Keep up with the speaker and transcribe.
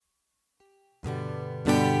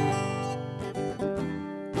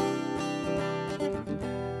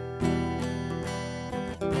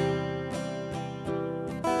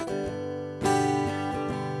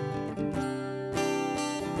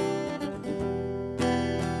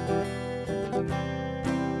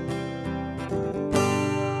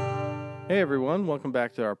Hey everyone, welcome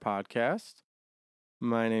back to our podcast.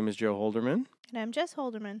 My name is Joe Holderman, And I'm Jess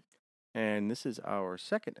Holderman. and this is our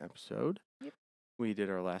second episode. Yep. We did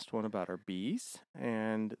our last one about our bees,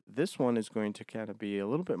 and this one is going to kind of be a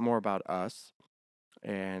little bit more about us,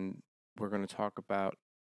 and we're going to talk about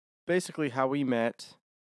basically how we met,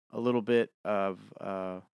 a little bit of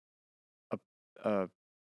a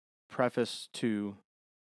preface to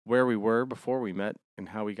where we were before we met and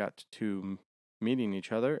how we got to meeting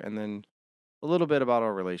each other, and then a little bit about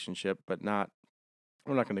our relationship, but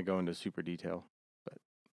we're not going to go into super detail.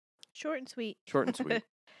 Short and sweet. Short and sweet.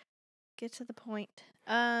 Get to the point.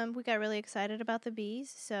 We got really excited about the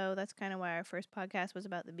bees, so that's kind of why our first podcast was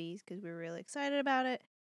about the bees, because we were really excited about it.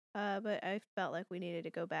 But I felt like we needed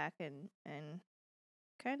to go back and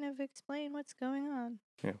kind of explain what's going on.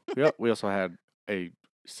 Yeah. We also had a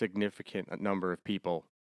significant number of people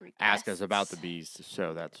ask us about the bees,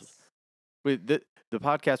 so that's the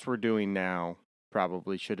podcast we're doing now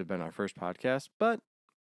probably should have been our first podcast, but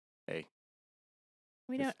hey,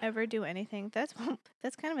 We don't ever do anything. That's kind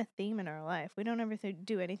of a theme in our life. We don't ever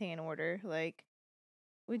do anything in order. Like,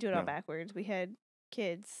 we do it all No. backwards. We had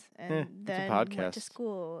kids and it's a then went to podcast.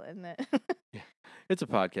 school and then Yeah, it's a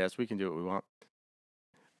podcast. We can do what we want.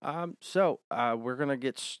 So we're gonna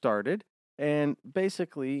get started, and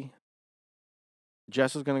basically,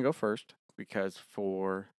 Jess is gonna go first because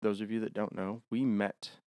for those of you that don't know, we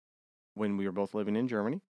met when we were both living in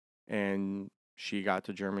Germany, and she got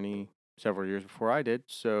to Germany several years before I did,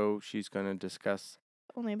 so she's going to discuss.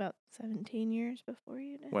 only about 17 years before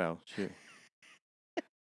you did. Well,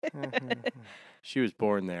 she was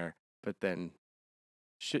born there, but then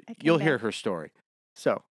you'll hear her story.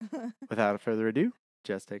 So, without further ado,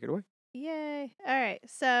 Jess, take it away. Yay. All right.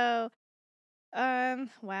 So,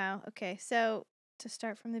 wow. Okay. So, to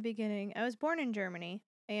start from the beginning, I was born in Germany.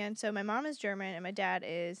 And so my mom is German and my dad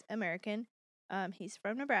is American. He's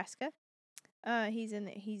from Nebraska. He's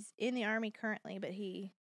in the army currently, but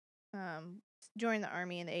he joined the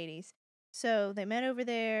army in the 80s. So they met over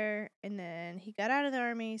there, and then he got out of the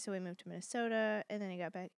army, so we moved to Minnesota, and then he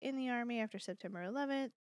got back in the army after September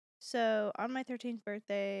 11th. So on my 13th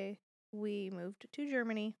birthday, we moved to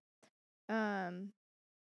Germany.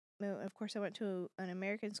 Of course, I went to an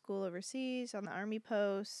American school overseas on the army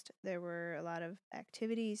post. There were a lot of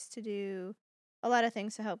activities to do, a lot of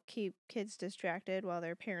things to help keep kids distracted while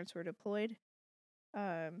their parents were deployed.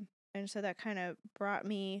 And so that kind of brought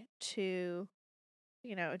me to,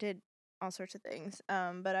 did all sorts of things.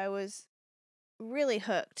 But I was really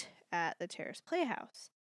hooked at the Terrace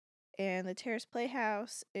Playhouse. And the Terrace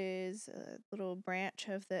Playhouse is a little branch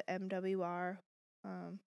of the MWR,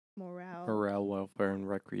 Morale, welfare, and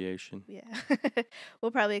recreation. Yeah.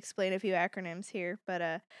 We'll probably explain a few acronyms here.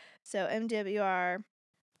 But so MWR,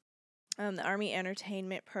 the Army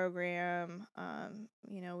Entertainment Program,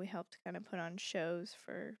 we helped kind of put on shows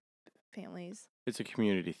for families. It's a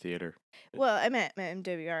community theater. Well, I meant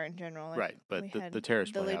MWR in general. Like right, but the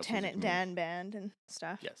Terrace the Playhouse Lieutenant Dan Band and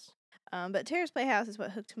stuff. Yes. But Terrace Playhouse is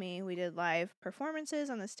what hooked me. We did live performances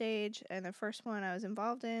on the stage, and the first one I was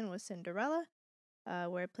involved in was Cinderella,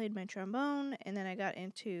 where I played my trombone, and then I got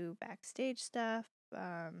into backstage stuff,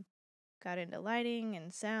 got into lighting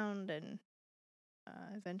and sound, and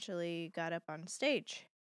eventually got up on stage.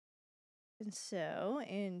 And so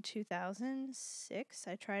in 2006,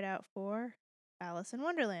 I tried out for Alice in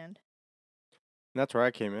Wonderland. That's where I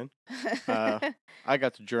came in. I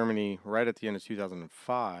got to Germany right at the end of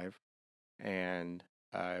 2005, and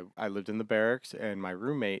I lived in the barracks, and my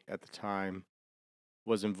roommate at the time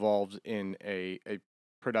was involved in a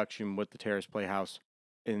production with the Terrace Playhouse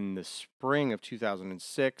in the spring of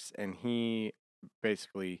 2006, and he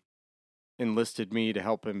basically enlisted me to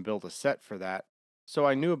help him build a set for that. So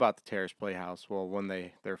I knew about the Terrace Playhouse. Well, when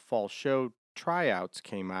their fall show tryouts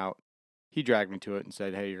came out, he dragged me to it and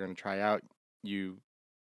said, "Hey, you're going to try out.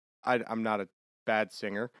 I'm not a bad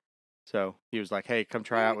singer." So he was like, "Hey, come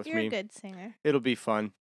try out with me. You're a good singer. It'll be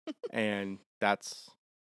fun." And that's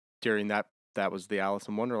during that was the Alice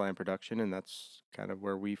in Wonderland production, and that's kind of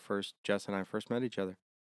where Jess and I first met each other.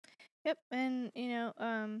 Yep, and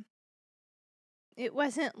it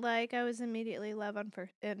wasn't like I was immediately love at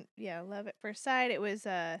first sight. It was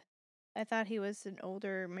I thought he was an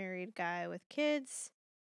older married guy with kids,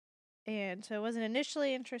 and so I wasn't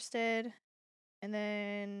initially interested. And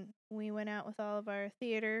then we went out with all of our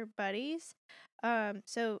theater buddies.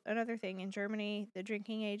 So another thing, in Germany, the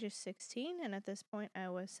drinking age is 16, and at this point I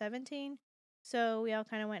was 17. So we all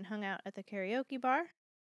kind of went and hung out at the karaoke bar.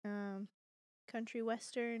 Country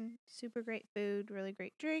western, super great food, really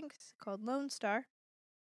great drinks, called Lone Star.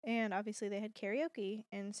 And obviously they had karaoke,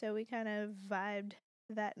 and so we kind of vibed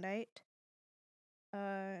that night.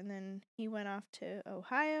 And then he went off to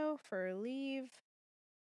Ohio for leave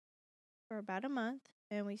for about a month,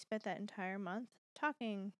 and we spent that entire month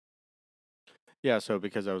talking. Yeah, so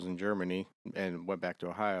because I was in Germany and went back to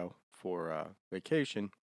Ohio for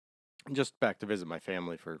vacation, just back to visit my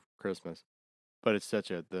family for Christmas. But it's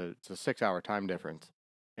it's a 6 hour time difference,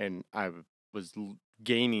 and was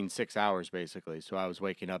gaining 6 hours basically. So I was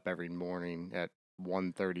waking up every morning at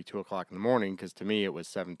 1:30, 2 o'clock in the morning, because to me it was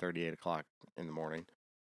 7:30, 8 o'clock in the morning,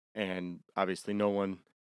 and obviously no one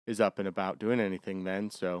is up and about doing anything then.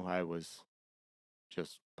 So I was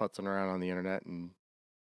just putzing around on the internet, and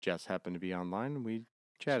Jess happened to be online, and we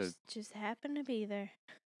chatted. Just happened to be there.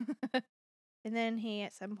 And then he,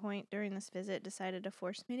 at some point during this visit, decided to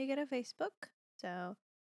force me to get a Facebook. So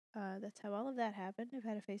that's how all of that happened. I've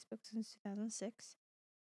had a Facebook since 2006.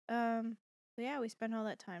 So yeah, we spent all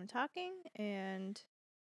that time talking, and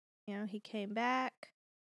he came back.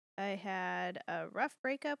 I had a rough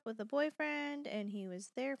breakup with a boyfriend, and he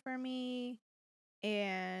was there for me,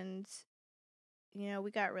 and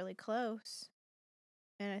we got really close,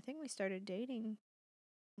 and I think we started dating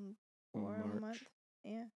for a month.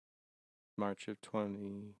 Yeah. March of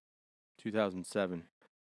 2007.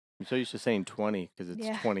 I'm so used to saying 20 because it's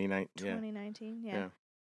 2019. 2019, yeah.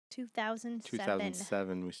 2007.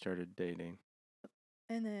 2007 we started dating.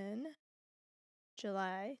 And then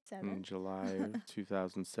July 7th. In July of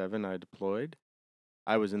 2007, I deployed.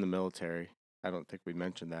 I was in the military. I don't think we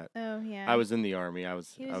mentioned that. Oh, yeah. I was in the Army. He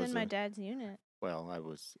was in my dad's unit. Well, I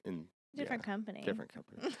was in... Different company. Different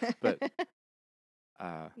company. But...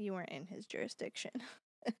 you weren't in his jurisdiction.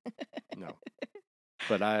 No.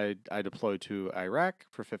 But I deployed to Iraq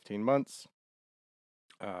for 15 months.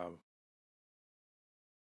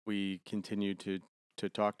 We continued to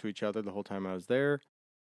talk to each other the whole time I was there.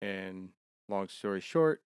 And long story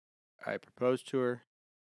short, I proposed to her,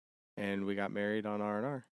 and we got married on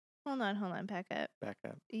R&R. Hold on, back up. Back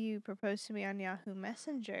up. You proposed to me on Yahoo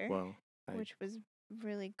Messenger, well, which was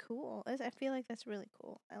really cool. I feel like that's really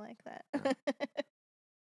cool. I like that.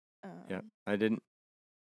 Yeah, I didn't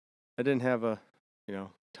have a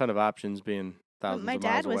ton of options, being thousands of miles away. My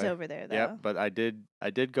dad was over there though. Yep, but I did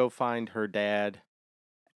go find her dad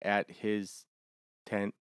at his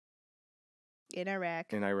tent in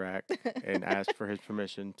Iraq and ask for his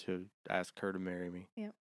permission to ask her to marry me.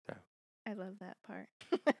 Yep. So I love that part.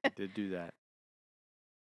 I did do that.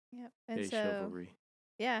 Yep. And chivalry.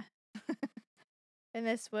 Yeah. And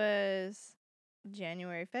this was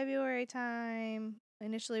January, February time.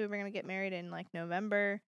 Initially we were going to get married in like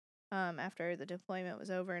November, after the deployment was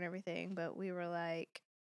over and everything, but we were like,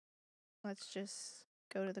 let's just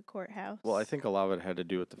go to the courthouse. Well, I think a lot of it had to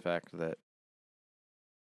do with the fact that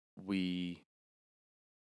we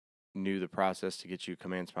knew the process to get you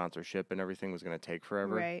command sponsorship and everything was going to take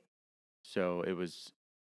forever. Right. So it was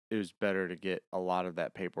better to get a lot of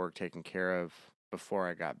that paperwork taken care of before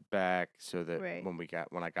I got back, so that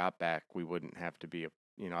when I got back, we wouldn't have to be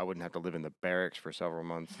I wouldn't have to live in the barracks for several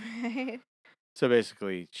months. Right. So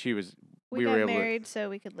basically, we were able married so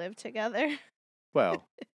we could live together. Well,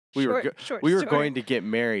 we were going to get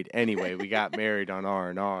married anyway. We got married on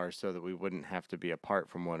R&R so that we wouldn't have to be apart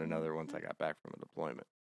from one another once I got back from a deployment.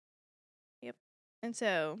 Yep. And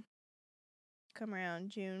so, come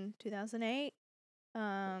around June 2008,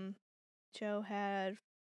 Joe had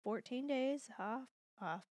 14 days off.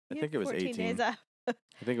 I think it was 18 days off. I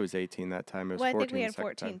think it was 18 that time. It was 14 I think we had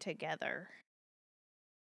 14 together.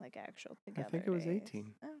 Like actual together. I think it was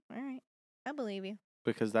 18. Oh, all right. I believe you.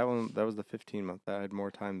 Because that was the 15-month. I had more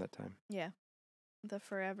time that time. Yeah. The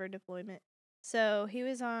forever deployment. So he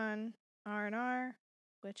was on R&R,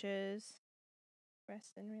 which is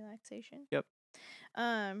rest and relaxation. Yep.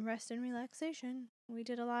 Rest and relaxation. We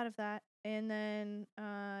did a lot of that. And then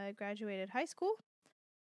I graduated high school,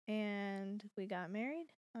 and we got married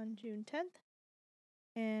on June 10th.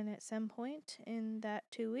 And at some point in that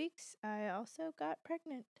 2 weeks, I also got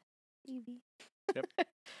pregnant. Evie. Yep.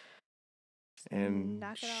 And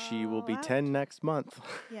she will be 10 next month.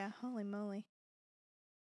 Yeah, holy moly.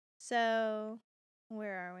 So,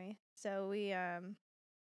 where are we? So we,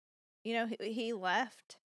 he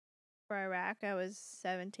left for Iraq. I was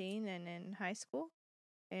 17 and in high school.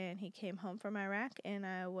 And he came home from Iraq, and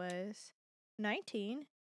I was 19.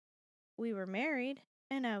 We were married,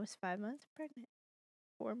 and I was 5 months pregnant.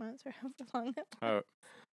 4 months or however long that was.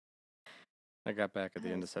 I got back at the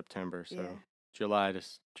end of September, so July to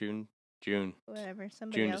June. Whatever.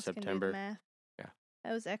 Somebody June else to September. Can do the math. Yeah.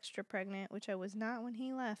 I was extra pregnant, which I was not when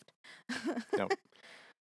he left. No.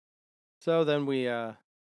 So then I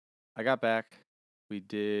got back. We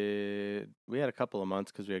had a couple of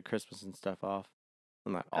months because we had Christmas and stuff off.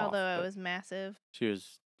 Well, not off, Although I but was massive. she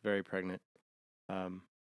was very pregnant.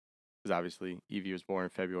 Because obviously Evie was born in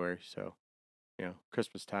February, so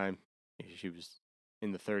Christmas time, she was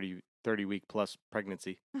in the 30 week plus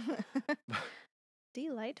pregnancy.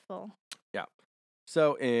 Delightful. Yeah.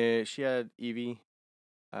 So she had Evie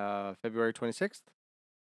February 26th,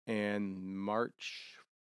 and March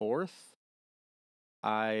 4th,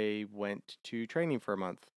 I went to training for a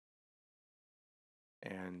month.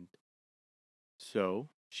 And so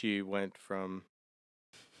she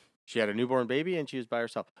had a newborn baby and she was by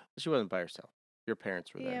herself. She wasn't by herself. Your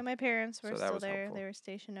parents were there. Yeah, my parents were so that still was there. helpful. They were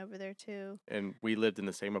stationed over there too. And we lived in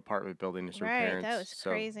the same apartment building as her Right, parents. that was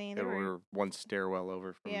crazy. So we were one stairwell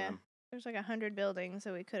over from them. There's like 100 buildings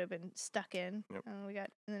that we could have been stuck in. Yep. We got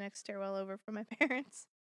in the next stairwell over from my parents.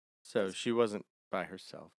 So she wasn't by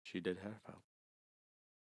herself. She did have help.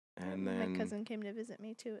 And then my cousin came to visit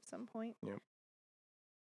me too at some point. Yep.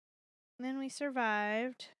 And then we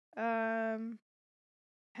survived.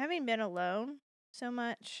 Having been alone so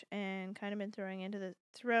much and kind of been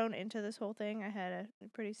thrown into this whole thing, I had a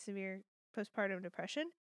pretty severe postpartum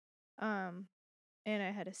depression. And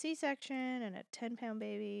I had a C-section and a 10-pound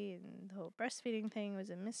baby, and the whole breastfeeding thing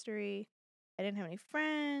was a mystery. I didn't have any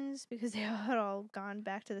friends because they had all gone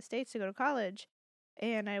back to the States to go to college.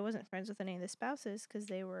 And I wasn't friends with any of the spouses because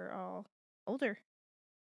they were all older.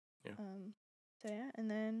 Yeah. So yeah, and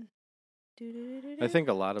then I think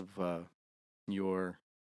a lot of your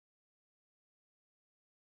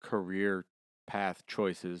career path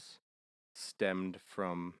choices stemmed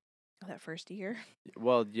from that first year.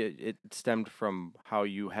 Well, yeah, it stemmed from how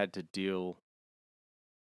you had to deal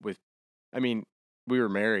with. I mean, we were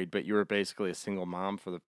married, but you were basically a single mom for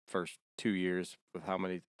the first 2 years with how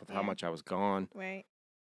much I was gone. Right.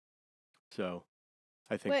 So,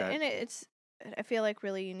 I think that. And it's, I feel like,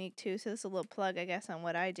 really unique too. So this is a little plug, I guess, on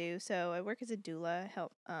what I do. So I work as a doula,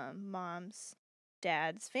 help moms,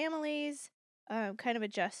 dads, families, kind of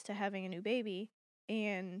adjust to having a new baby.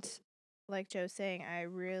 And like Joe's saying, I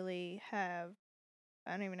really have,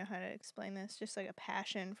 I don't even know how to explain this, just like a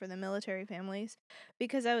passion for the military families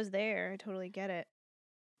because I was there. I totally get it.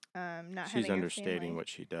 Not She's having understating what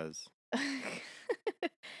she does.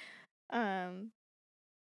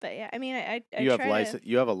 But yeah, I mean, I you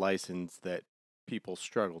have a license that people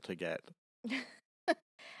struggle to get.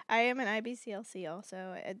 I am an IBCLC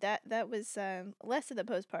also. That was less of the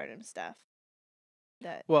postpartum stuff.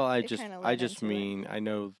 Well, I just mean I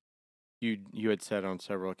know you had said on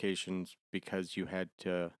several occasions because you had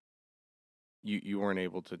to you weren't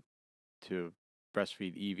able to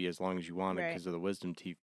breastfeed Evie as long as you wanted because of the wisdom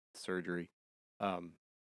teeth surgery.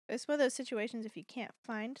 It's one of those situations, if you can't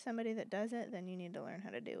find somebody that does it, then you need to learn how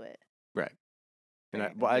to do it. Right. And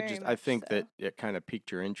I think that it kind of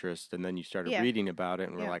piqued your interest, and then you started reading about it,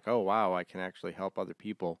 and we're like, oh wow, I can actually help other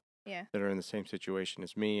people that are in the same situation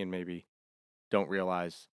as me, and maybe don't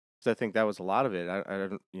realize. Because I think that was a lot of it. I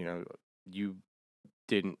don't, you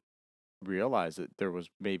didn't realize that there was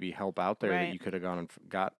maybe help out there that you could have gone and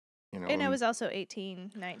got. And I was also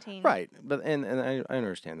 18, 19. Right, but and I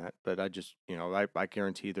understand that, but I just I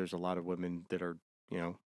guarantee there's a lot of women that are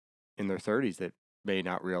in their 30s that may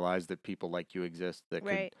not realize that people like you exist that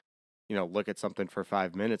could look at something for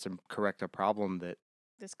 5 minutes and correct a problem that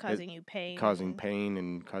is causing you pain,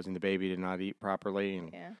 and causing the baby to not eat properly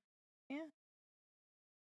and yeah.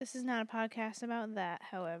 This is not a podcast about that,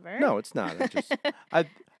 however. No, it's not. I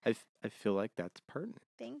feel like that's pertinent.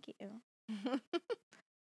 Thank you.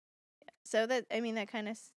 So that kind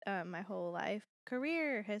of my whole life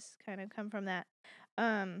career has kind of come from that.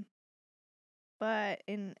 But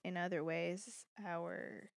in other ways,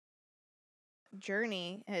 our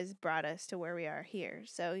journey has brought us to where we are here.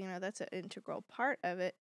 So, that's an integral part of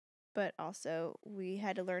it. But also, we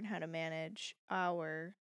had to learn how to manage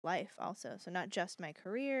our life also. So, not just my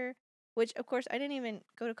career, which, of course, I didn't even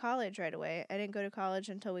go to college right away. I didn't go to college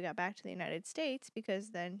until we got back to the United States because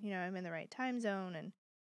then, I'm in the right time zone and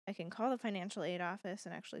I can call the financial aid office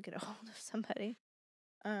and actually get a hold of somebody.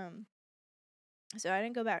 So I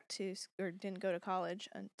didn't go to college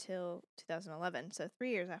until 2011. So 3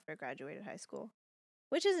 years after I graduated high school,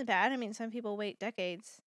 which isn't bad. I mean, some people wait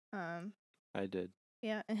decades. I did.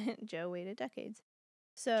 Yeah, Joe waited decades.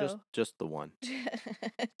 So just the one.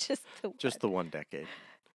 Just the one decade.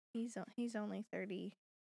 He's only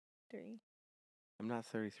 33. I'm not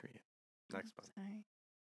 33 yet. Next month. Sorry.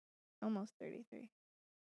 Almost 33.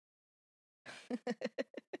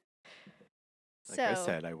 Like I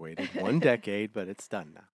said, I waited 1 decade, but it's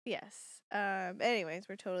done now. Yes. Anyways,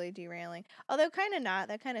 we're totally derailing. Although kind of not.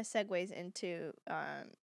 That kind of segues into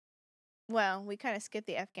well, we kind of skipped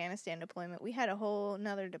the Afghanistan deployment. We had a whole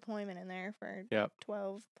another deployment in there for Yep.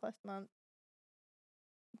 12 plus months,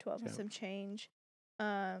 12 and Yep. some change.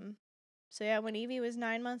 So yeah, when Evie was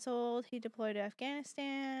 9 months old, he deployed to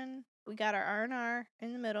Afghanistan. We got our R&R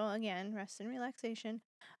in the middle again, rest and relaxation.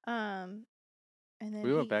 And then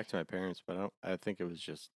We went back to my parents, but I think it was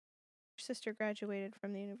just sister graduated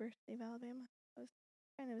from the University of Alabama. That was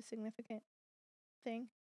kind of a significant thing.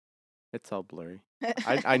 it's all blurry.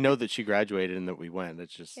 I know that she graduated and that we went.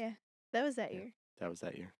 It's just Yeah, that was that yeah, year. that was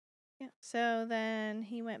that year. Yeah. So then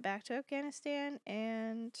he went back to Afghanistan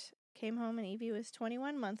and came home, and Evie was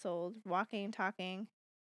 21 months old, walking, talking.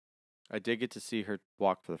 I did get to see her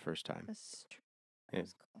walk for the first time. That's true. Yeah. That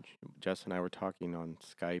was cool. Jess and I were talking on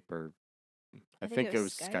Skype, or I think think it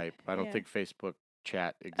was Skype. I don't Yeah. think Facebook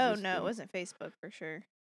chat Oh existed. no, it wasn't Facebook for sure.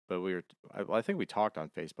 But we were. I think we talked on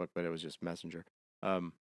Facebook, but it was just Messenger.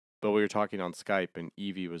 But we were talking on Skype, and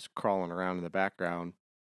Evie was crawling around in the background,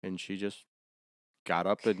 and she just got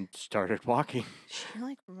up and started walking. She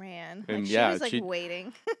like ran. And Like yeah, she was like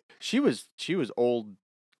waiting. she was old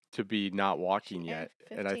to be not walking She- yet,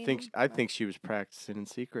 yeah, and I 15 think she was practicing in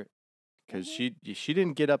secret because Mhm. she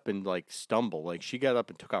didn't get up and like stumble, like she got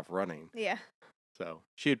up and took off running. Yeah. So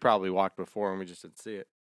she had probably walked before, and we just didn't see it.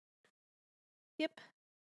 Yep.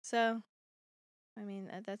 So, I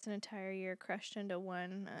mean, that's an entire year crushed into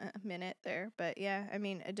 1 minute there. But yeah, I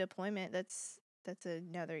mean, a deployment. That's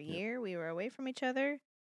another year. We were away from each other.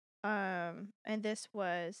 And this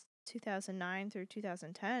was 2009 through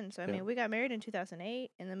 2010. So I Yeah. mean, we got married in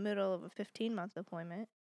 2008 in the middle of a 15-month deployment.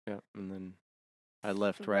 Yeah, and then I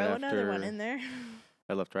left Throw right another one after in there.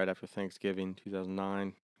 I left right after Thanksgiving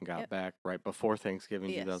 2009 and got Yep. back right before Thanksgiving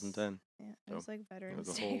Yes. 2010. Yeah, it So, was like Veterans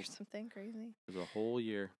a Day whole- or something crazy. It was a whole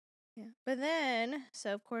year. Yeah. But then,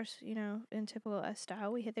 so of course, you know, in typical us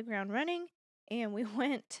style, we hit the ground running and we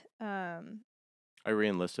went, I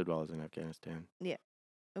re-enlisted while I was in Afghanistan.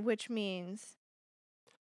 which means,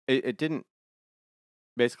 It didn't.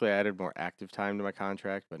 Basically, I added more active time to my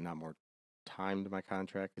contract, but not more time to my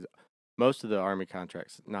contract. 'Cause most of the Army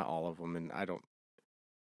contracts, not all of them, and I don't.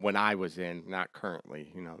 When I was in, not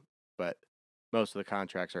currently, but most of the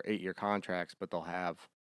contracts are 8-year contracts, but they'll have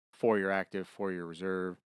 4-year active, 4-year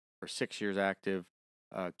reserve, or 6 years active,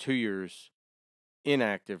 2 years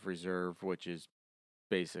inactive reserve, which is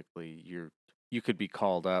basically you could be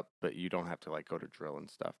called up, but you don't have to like go to drill and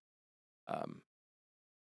stuff.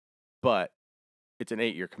 But it's an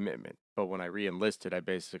 8-year commitment. But when I re-enlisted, I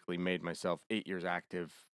basically made myself 8 years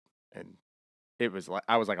active, and it was like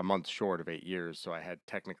I was like a month short of 8 years, so I had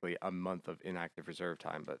technically a month of inactive reserve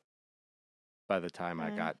time. But by the time I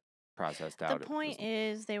got processed out, the point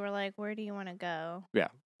is they were like, where do you want to go?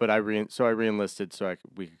 But I re-enlisted so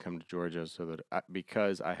we could come to Georgia, so that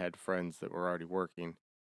because I had friends that were already working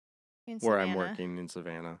In where I'm Savannah. working in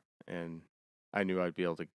Savannah, and I knew I'd be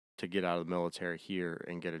able to get out of the military here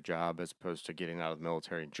and get a job, as opposed to getting out of the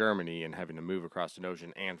military in Germany and having to move across an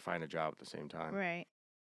ocean and find a job at the same time. Right.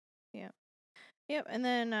 Yep. Yep. And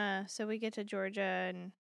then, so we get to Georgia,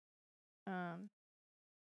 and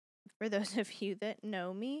for those of you that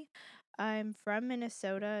know me, I'm from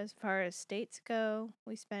Minnesota as far as states go.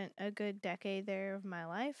 We spent a good decade there of my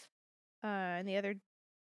life. And the other,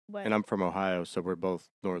 what? And I'm from Ohio, so we're both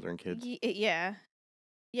northern kids. Yeah.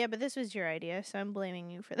 Yeah, but this was your idea, so I'm blaming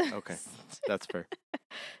you for this. Okay, that's fair.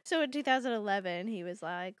 So in 2011, he was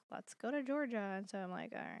like, let's go to Georgia. And so I'm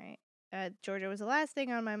like, all right. Georgia was the last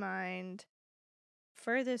thing on my mind.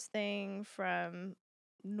 Furthest thing from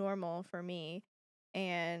normal for me.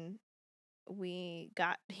 And we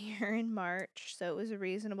got here in March, so it was a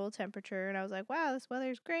reasonable temperature. And I was like, wow, this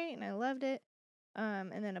weather's great. And I loved it.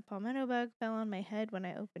 And then a palmetto bug fell on my head when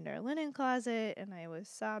I opened our linen closet, and I was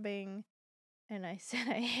sobbing. And I said,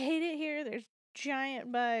 I hate it here. There's giant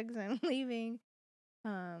bugs. I'm leaving.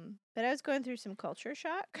 But I was going through some culture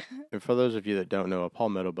shock. And for those of you that don't know, a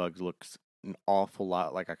palmetto bug looks an awful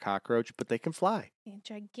lot like a cockroach, but they can fly. A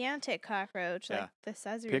gigantic cockroach, Yeah. like the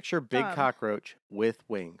size of your Picture big thumb. cockroach with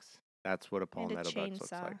wings. That's what a And a palmetto bug looks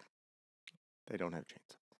chainsaw. like. They don't have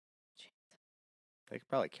chainsaws. They could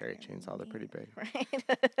probably carry a chainsaw. They're pretty big. Right.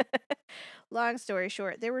 Long story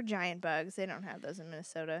short, there were giant bugs. They don't have those in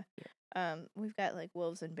Minnesota. Yeah. We've got like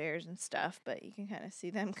wolves and bears and stuff, but you can kind of see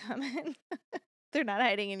them coming. They're not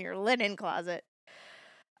hiding in your linen closet.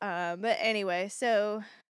 But anyway, so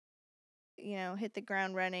hit the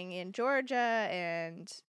ground running in Georgia and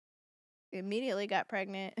immediately got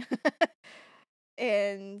pregnant.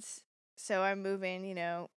 And so I'm moving,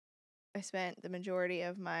 I spent the majority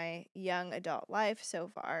of my young adult life so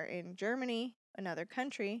far in Germany, another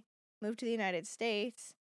country, moved to the United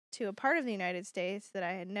States, to a part of the United States that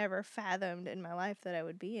I had never fathomed in my life that I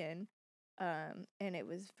would be in. And it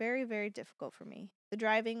was very, very difficult for me. The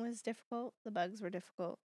driving was difficult. The bugs were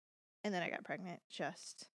difficult. And then I got pregnant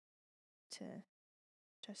just to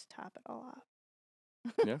top it all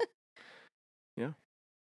off. Yeah. Yeah.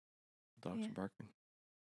 Dogs Yeah. are barking.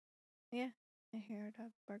 Yeah. I hear a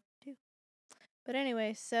dog bark too. But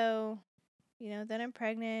anyway, so, then I'm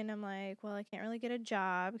pregnant. And I'm like, well, I can't really get a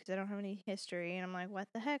job because I don't have any history. And I'm like, what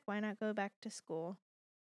the heck? Why not go back to school?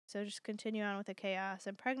 So just continue on with the chaos.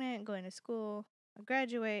 I'm pregnant, going to school. I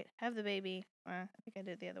graduate, have the baby. I think I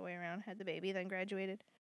did it the other way around. Had the baby, then graduated.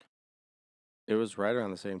 It was right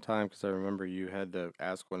around the same time because I remember you had to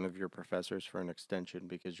ask one of your professors for an extension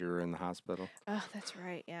because you were in the hospital. Oh, that's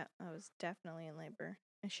right. Yeah, I was definitely in labor.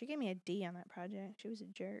 And she gave me a D on that project. She was a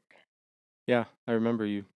jerk. Yeah, I remember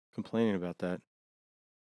you complaining about that.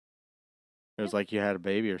 It was like you had a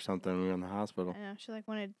baby or something when we were in the hospital. I know. She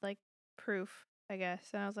wanted proof, I guess.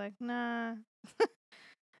 And I was like, nah.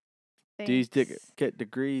 These Thanks. get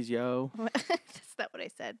degrees, yo. That's not what I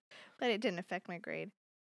said. But it didn't affect my grade.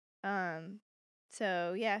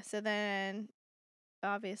 So then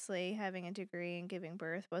obviously having a degree and giving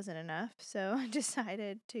birth wasn't enough. So I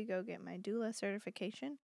decided to go get my doula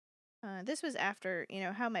certification. This was after,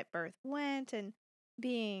 how my birth went and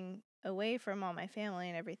being away from all my family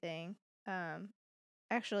and everything.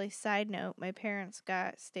 Actually, side note, my parents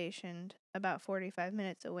got stationed about 45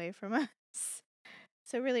 minutes away from us.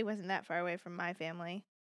 So it really wasn't that far away from my family.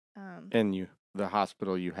 And the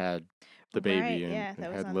hospital you had the baby Right, in yeah, and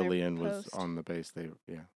that was had on their Lillian was post. on the base.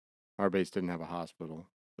 Our base didn't have a hospital,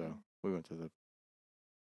 so we went to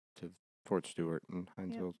Fort Stewart and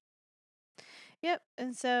Hinesville. Yep,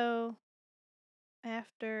 and so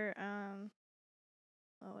after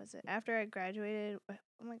what was it? After I graduated, oh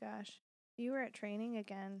my gosh, you were at training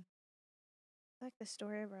again. Like the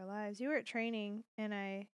story of our lives. You were at training and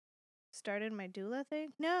I started my doula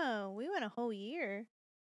thing. No, we went a whole year.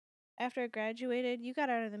 After I graduated, you got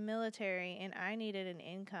out of the military and I needed an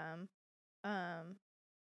income.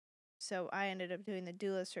 So I ended up doing the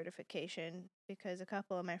doula certification because a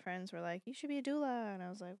couple of my friends were like, "You should be a doula." And I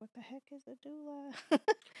was like, "What the heck is a doula?"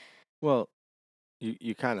 Well,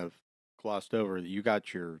 you kind of glossed over that you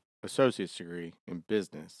got your associate's degree in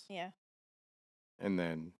business. Yeah. And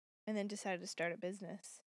then decided to start a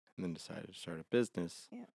business. And then decided to start a business.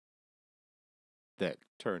 Yeah. That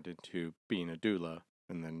turned into being a doula,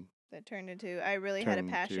 and then that turned into I really had a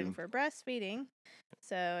passion for breastfeeding,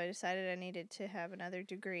 so I decided I needed to have another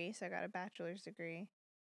degree. So I got a bachelor's degree,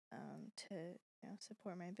 to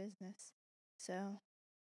support my business. So,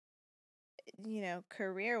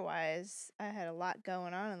 career-wise, I had a lot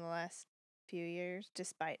going on in the last few years,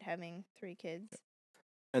 despite having 3 kids.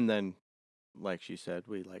 And then, like she said,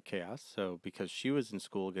 we like chaos. So because she was in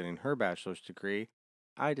school getting her bachelor's degree,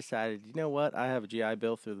 I decided, you know what? I have a GI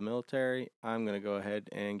Bill through the military. I'm going to go ahead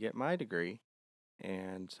and get my degree.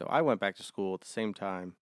 And so I went back to school at the same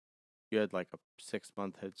time. You had like a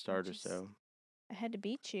 6-month head start or so. I had to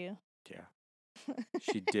beat you. Yeah.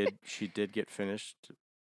 She did get finished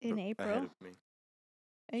in April. Ahead of me.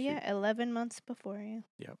 Yeah, 11 months before you.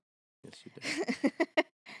 Yep. Yes, you did.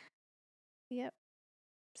 Yep.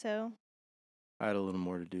 So I had a little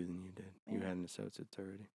more to do than you did. Yeah. You had an associate's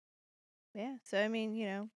already. Yeah. So, I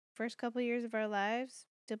mean, first couple years of our lives,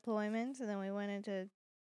 deployments, and then we went into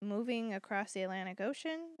moving across the Atlantic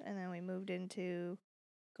Ocean, and then we moved into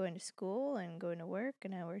going to school and going to work,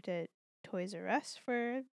 and I worked at Toys R Us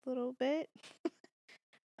for a little bit.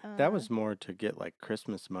 That was more to get like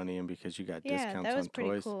Christmas money and because you got discounts on toys. Yeah, that was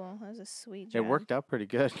pretty cool. That was a sweet job. It worked out pretty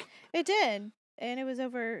good. It did. And it was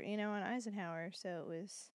over, on Eisenhower, so it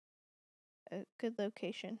was a good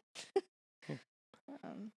location.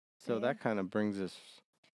 So that kind of brings us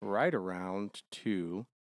right around to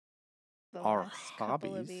our hobbies.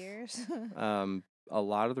 Couple of years. A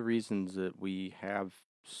lot of the reasons that we have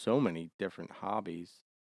so many different hobbies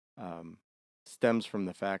stems from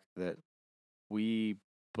the fact that we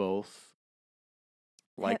both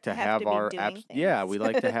like to have our we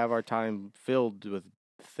like to have our time filled with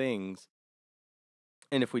things,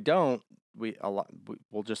 and if we don't,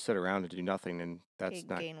 we'll just sit around and do nothing, and that's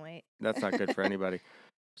not gain weight. That's not good for anybody.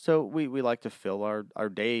 So we like to fill our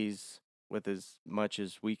days with as much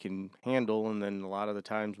as we can handle, and then a lot of the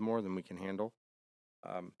times more than we can handle.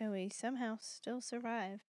 And we somehow still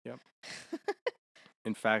survive. Yep.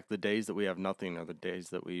 In fact, the days that we have nothing are the days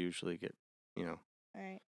that we usually get,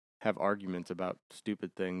 right. have arguments about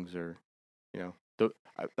stupid things, or,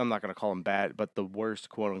 I'm not going to call them bad, but the worst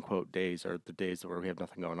quote unquote days are the days where we have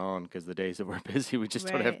nothing going on, because the days that we're busy, we just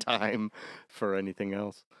don't have time for anything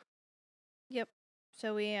else. Yep.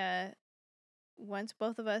 So we once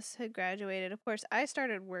both of us had graduated, of course, I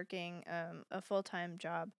started working a full-time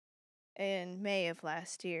job in May of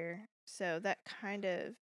last year. So that kind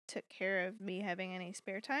of took care of me having any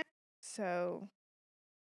spare time. So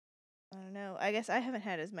I don't know. I guess I haven't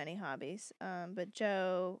had as many hobbies. But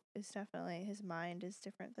Joe is definitely, his mind is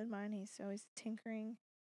different than mine. He's always tinkering.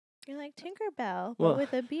 You're like Tinkerbell, but Well,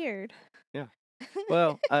 with a beard. yeah.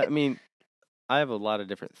 Well, I mean, I have a lot of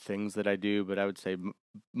different things that I do, but I would say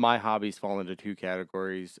my hobbies fall into two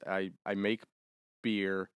categories. I make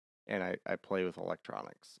beer and I play with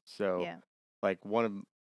electronics. So Yeah. like one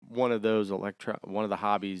of those one of the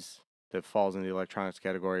hobbies that falls in the electronics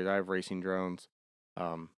category is I have racing drones.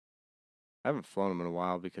 Um, I haven't flown them in a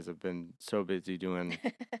while because I've been so busy doing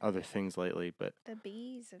other things lately, but The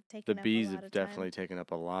bees have the taken up a bees lot have of time. definitely taken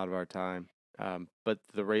up a lot of our time. But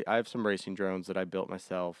I have some racing drones that I built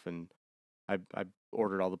myself, and I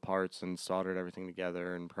ordered all the parts and soldered everything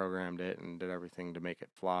together and programmed it and did everything to make it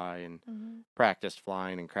fly and Mm-hmm. practiced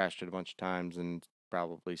flying and crashed it a bunch of times and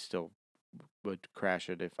probably still would crash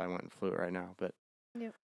it if I went and flew it right now. But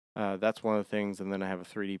Yep. that's one of the things. And then I have a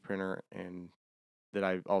 3D printer and that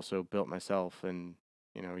I also built myself and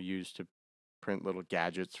used to print little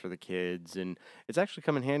gadgets for the kids. And it's actually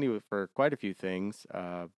come in handy for quite a few things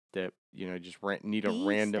that just need a Bee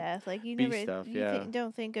random stuff. Like bee stuff. you Yeah,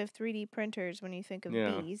 don't think of 3D printers when you think of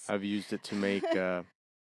yeah. bees. I've used it to make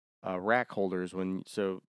rack holders.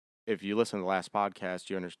 If you listen to the last podcast,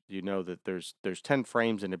 you know that there's 10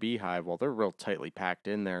 frames in a beehive. Well, they're real tightly packed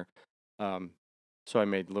in there. Um, so I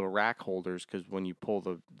made little rack holders because when you pull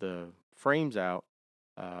the frames out,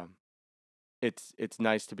 uh, it's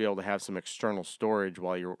nice to be able to have some external storage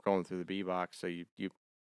while you're going through the bee box. So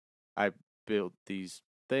I built these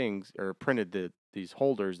things or printed these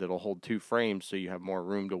holders that'll hold 2 frames, so you have more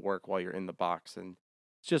room to work while you're in the box. And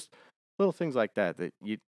it's just little things like that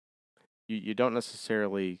you don't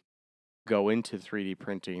necessarily go into 3D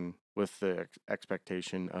printing with the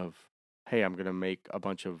expectation of, hey, I'm going to make a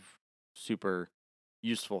bunch of super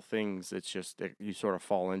useful things. It's just you sort of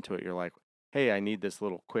fall into it. You're like, hey, I need this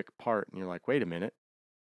little quick part. And you're like, wait a minute,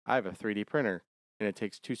 I have a 3D printer and it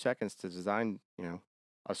takes 2 seconds to design,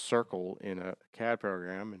 a circle in a CAD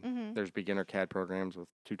program. And Mm-hmm. there's beginner CAD programs with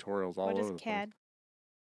tutorials What all is over the place. CAD?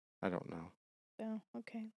 I don't know. Oh,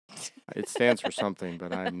 okay. It stands for something,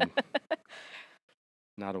 but I'm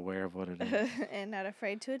not aware of what it is. And not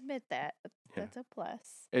afraid to admit that. Yeah. That's a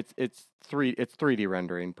plus. It's 3D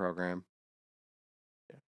rendering program.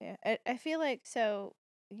 Yeah. I feel like so,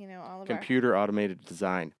 all of our Computer automated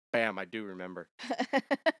design. Bam, I do remember.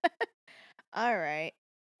 All right.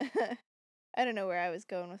 I don't know where I was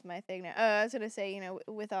going with my thing now. Oh, I was going to say,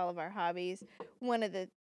 with all of our hobbies, one of the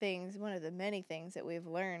many things that we've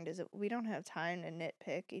learned is that we don't have time to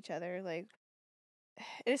nitpick each other. Like,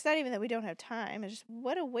 it's not even that we don't have time. It's just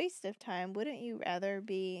what a waste of time. Wouldn't you rather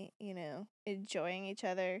be, enjoying each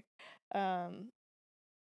other, um,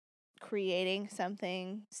 creating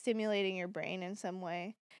something, stimulating your brain in some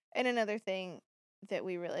way? And another thing that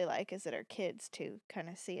we really like is that our kids too kind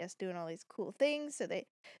of see us doing all these cool things, so they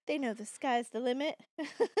know the sky's the limit.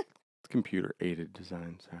 It's computer aided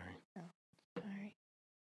design, sorry. Oh, all right.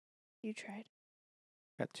 You tried.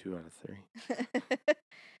 Got 2 out of 3.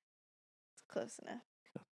 It's close enough.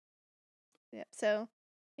 Yeah. So,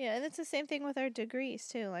 yeah, and it's the same thing with our degrees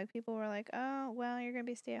too. Like people were like, "Oh, well, you're gonna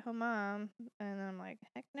be a stay-at-home mom," and I'm like,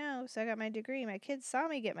 "Heck no!" So I got my degree. My kids saw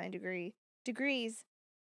me get my degrees.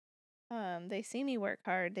 They see me work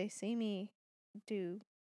hard. They see me do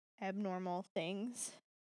abnormal things.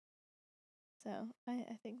 So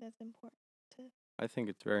I think that's important to. I think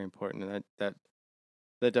it's very important, and that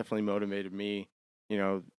definitely motivated me. You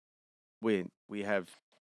know, we have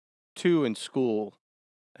 2 in school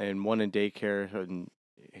and 1 in daycare, and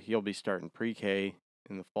he'll be starting pre-K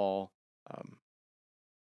in the fall.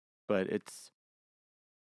 But it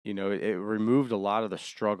removed a lot of the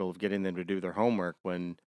struggle of getting them to do their homework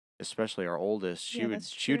when, especially our oldest, Yeah, that's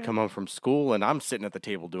she would true. come home from school and I'm sitting at the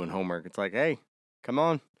table doing homework. It's like, hey, come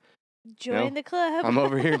on, Join the club. I'm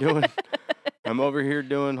over here doing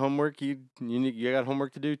homework. You got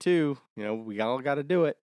homework to do too. We all got to do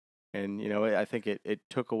it. And I think it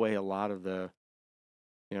took away a lot of the.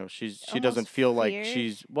 She doesn't Almost feel like fear.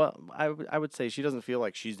 she's well. I would say she doesn't feel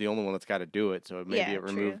like she's the only one that's got to do it. So maybe Yeah, it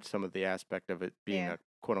true. removed some of the aspect of it being Yeah. a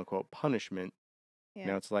quote unquote punishment.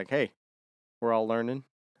 Yeah. It's like, hey, we're all learning.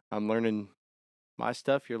 I'm learning my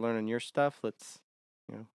stuff. You're learning your stuff. Let's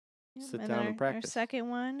Yep, sit and down then and our practice. second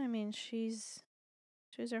one, I mean, she's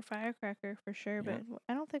our firecracker for sure, Yeah. but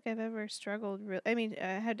I don't think I've ever struggled. I mean,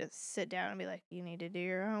 I had to sit down and be like, "You need to do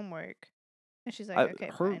your homework." And she's like,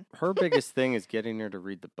 okay, fine. Her biggest thing is getting her to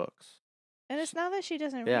read the books. And it's not that she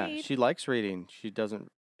doesn't Yeah, read. she likes reading. She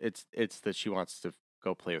doesn't. It's that she wants to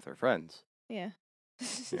go play with her friends. Yeah.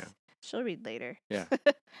 Yeah. She'll read later. Yeah.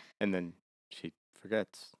 And then she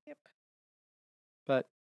forgets. Yep. But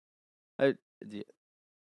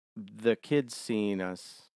the kids seeing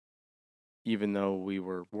us, even though we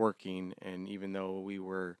were working and even though we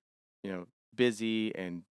were, busy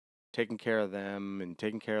and taking care of them and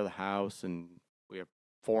taking care of the house, and we have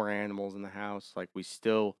 4 animals in the house, like we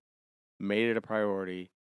still made it a priority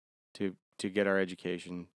to get our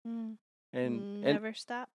education. And Never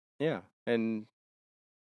stop. yeah, and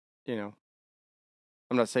I'm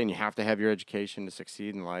not saying you have to have your education to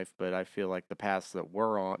succeed in life, but I feel like the paths that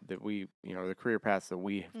we're on, that we, the career paths that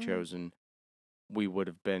we have chosen, we would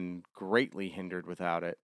have been greatly hindered without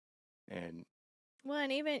it. And well,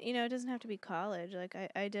 and even, it doesn't have to be college. Like,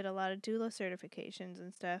 I did a lot of doula certifications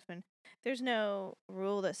and stuff, and there's no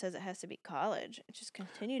rule that says it has to be college. It just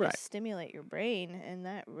continue to stimulate your brain, and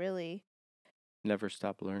that really... never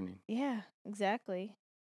stop learning. Yeah, exactly.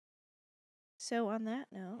 So on that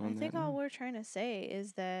note, I think all we're trying to say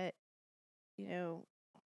is that, I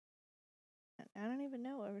don't even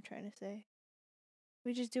know what we're trying to say.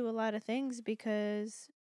 We just do a lot of things because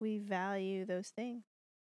we value those things.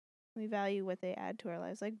 We value what they add to our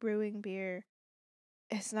lives, like brewing beer.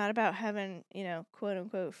 It's not about having, quote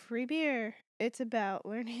unquote free beer. It's about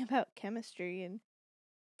learning about chemistry and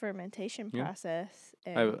fermentation process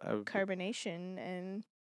and carbonation and...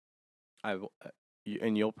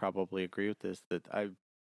 and you'll probably agree with this, that I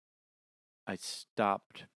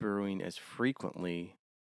stopped brewing as frequently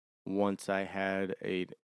once I had a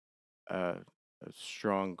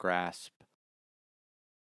strong grasp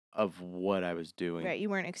of what I was doing. Right, you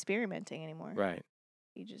weren't experimenting anymore. Right.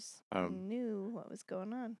 You just knew what was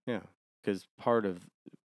going on. Yeah, because part of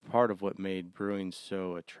what made brewing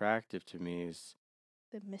so attractive to me is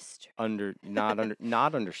the mystery.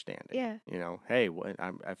 Not understanding. Yeah. Hey,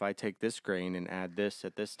 if I take this grain and add this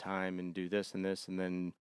at this time and do this and this and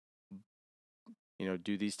then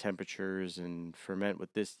do these temperatures and ferment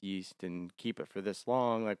with this yeast and keep it for this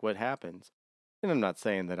long, like what happens? And I'm not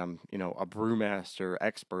saying that I'm, a brewmaster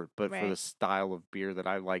expert, but for the style of beer that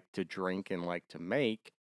I like to drink and like to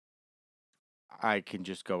make, I can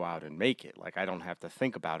just go out and make it. Like I don't have to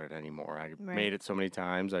think about it anymore. I made it so many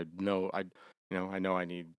times. I know I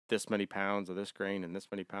need this many pounds of this grain and this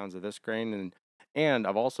many pounds of this grain, and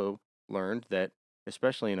I've also learned that,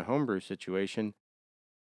 especially in a homebrew situation,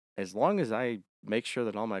 as long as I make sure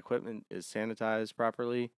that all my equipment is sanitized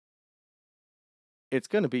properly, it's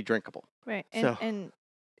going to be drinkable. Right. And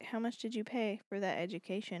how much did you pay for that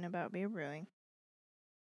education about beer brewing?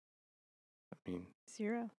 I mean,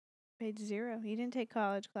 $0. Paid $0. You didn't take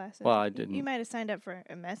college classes. Well, I didn't. You might have signed up for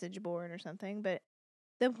a message board or something, but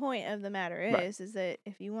the point of the matter is that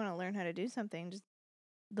if you want to learn how to do something, just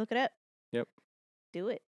look it up. Yep. Do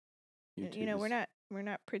it. We're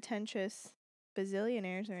not pretentious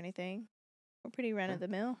bazillionaires or anything. We're pretty run of the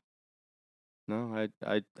mill. No,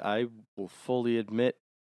 I will fully admit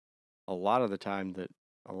a lot of the time that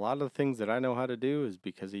a lot of the things that I know how to do is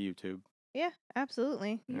because of YouTube. Yeah,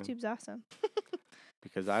 absolutely. YouTube's awesome.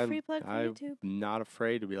 Because I'm not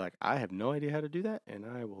afraid to be like, I have no idea how to do that, and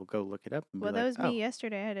I will go look it up. And that was me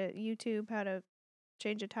yesterday. I had to YouTube how to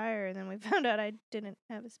change a tire, and then we found out I didn't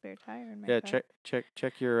have a spare tire in my car.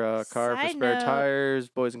 Check your car for spare tires,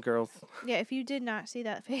 boys and girls. Yeah, if you did not see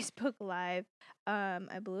that Facebook Live,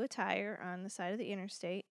 I blew a tire on the side of the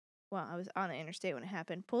interstate. Well, I was on the interstate when it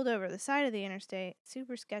happened. Pulled over the side of the interstate,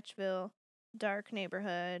 super Sketchville, dark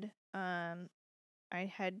neighborhood. I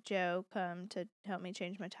had Joe come to help me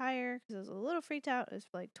change my tire because I was a little freaked out. It was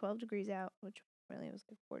like 12 degrees out, which really was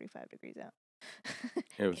like 45 degrees out.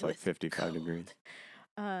 It was like 55 degrees.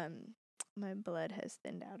 My blood has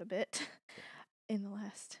thinned out a bit in the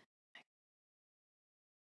last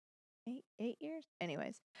 8 years.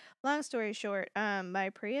 Anyways, long story short, my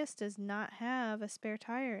Prius does not have a spare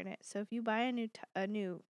tire in it. So if you buy a new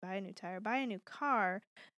car,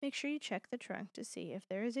 make sure you check the trunk to see if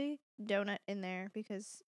there is a donut in there,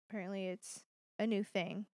 because apparently it's a new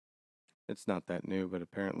thing. It's not that new, but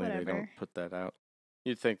apparently they don't put that out.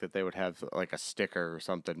 You'd think that they would have like a sticker or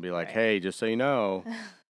something, be like, hey, just so you know,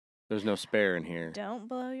 there's no spare in here. Don't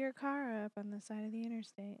blow your car up on the side of the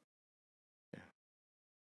interstate. Yeah.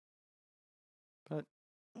 But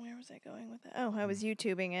where was I going with that? Oh, I was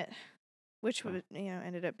YouTubing it, which would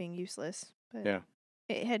ended up being useless. But yeah,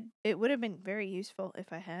 it would have been very useful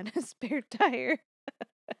if I had a spare tire.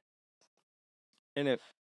 And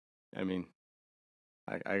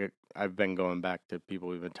I've been going back to people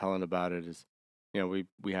we've been telling about it. Is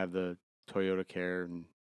we have the Toyota Care, and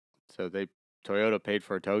so Toyota paid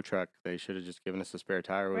for a tow truck. They should have just given us a spare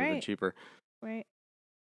tire. It would have been Right. cheaper. Right.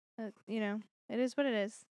 It is what it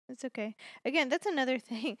is. It's okay. Again, that's another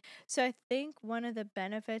thing. So I think one of the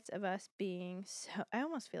benefits of us being I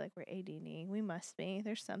almost feel like we're ADD. We must be.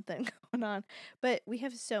 There's something going on. But we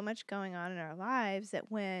have so much going on in our lives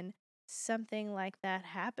that when something like that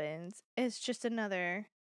happens, it's just another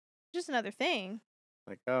thing.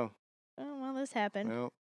 Like, oh, Oh, well, this happened.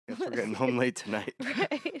 well, guess we're getting home late tonight.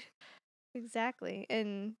 Right. Exactly.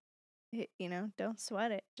 And, don't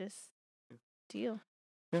sweat it. Just deal.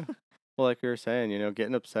 Yeah. Well, like we were saying,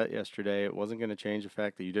 getting upset yesterday, it wasn't going to change the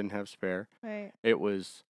fact that you didn't have spare. Right. It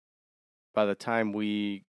was by the time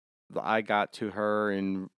I got to her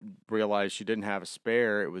and realized she didn't have a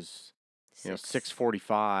spare, it was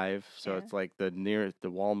 6:45. So Yeah. it's like the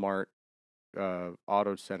Walmart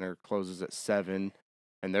auto center closes at 7,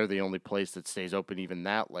 and they're the only place that stays open even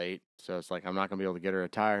that late. So it's like I'm not gonna be able to get her a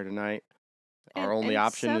tire tonight. Our only And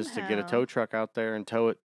option is to get a tow truck out there and tow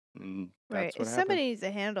it, and right. that's what happened. Somebody needs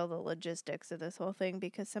to handle the logistics of this whole thing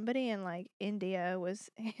because somebody in like India was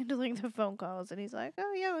handling the phone calls and he's like,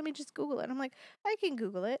 "Oh yeah, let me just Google it." And I'm like, "I can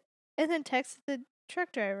Google it," and then text the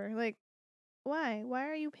truck driver like, "Why? Why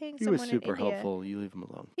are you paying He was someone in super India?" helpful. You leave him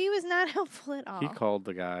alone. He was not helpful at He all. called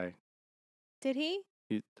the guy. Did he?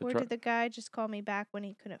 Or did the guy just call me back when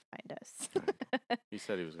he couldn't find us? He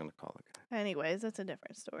said he was gonna call the guy. Anyways, that's a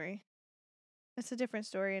different story. It's a different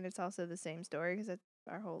story, and it's also the same story because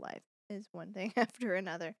our whole life is one thing after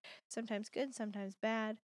another. Sometimes good, sometimes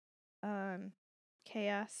bad.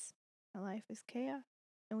 Chaos. Our life is chaos,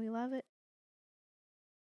 and we love it.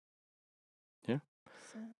 Yeah.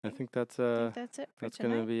 So I think that's it for that's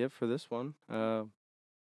tonight. gonna be it for this one.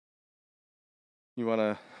 You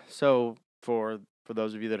wanna for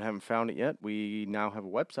those of you that haven't found it yet, we now have a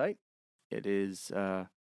website. It is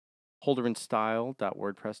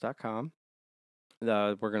holdermanstyle.wordpress.com.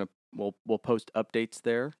 We'll post updates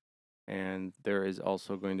there, and there is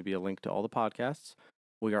also going to be a link to all the podcasts.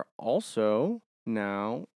 We are also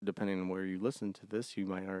now, depending on where you listen to this, you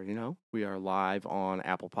might already know, we are live on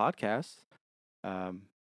Apple Podcasts.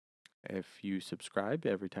 If you subscribe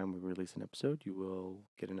every time we release an episode, you will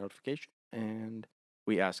get a notification, and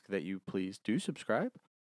we ask that you please do subscribe.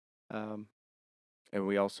 And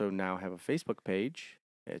we also now have a Facebook page.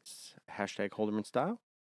 It's #HoldermanStyle.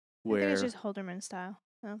 I think it's just Holderman Style.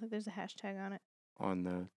 I don't think there's a hashtag on it. On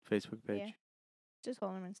the Facebook page? Yeah, just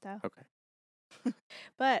Holderman Style. Okay.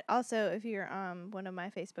 But also, if you're one of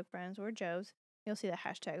my Facebook friends or Joe's, you'll see the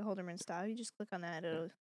hashtag Holderman Style. You just click on that,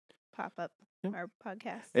 it'll pop up our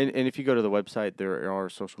podcast. And if you go to the website, there are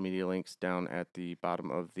social media links down at the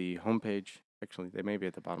bottom of the homepage. Actually, they may be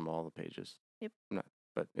at the bottom of all the pages. Yep.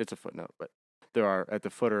 But it's a footnote. But there are at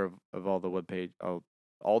the footer of all the webpage, all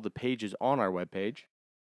the pages on our webpage.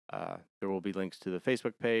 There will be links to the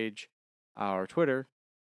Facebook page, our Twitter,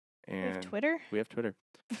 and we have Twitter. We have Twitter,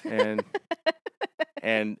 and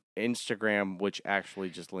and Instagram, which actually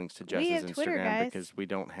just links to Jess's Instagram Twitter, because we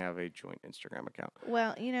don't have a joint Instagram account.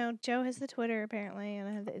 Well, Joe has the Twitter apparently, and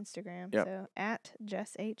I have the Instagram. Yep. So at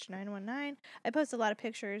JessH919, I post a lot of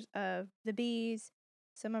pictures of the bees,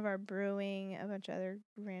 some of our brewing, a bunch of other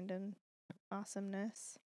random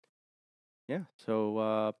awesomeness. Yeah,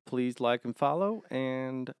 so please like and follow,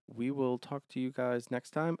 and we will talk to you guys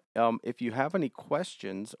next time. If you have any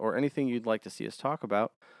questions or anything you'd like to see us talk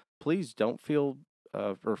about, please don't feel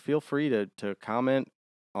free to comment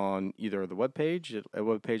on either the webpage. A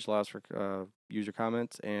webpage allows for user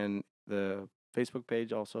comments, and the Facebook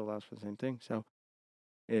page also allows for the same thing. So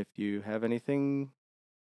if you have anything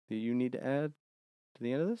that you need to add to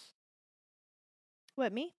the end of this.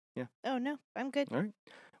 What, me? Yeah. Oh, no, I'm good. All right.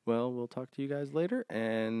 Well, we'll talk to you guys later,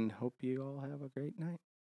 and hope you all have a great night.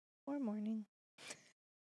 Or morning.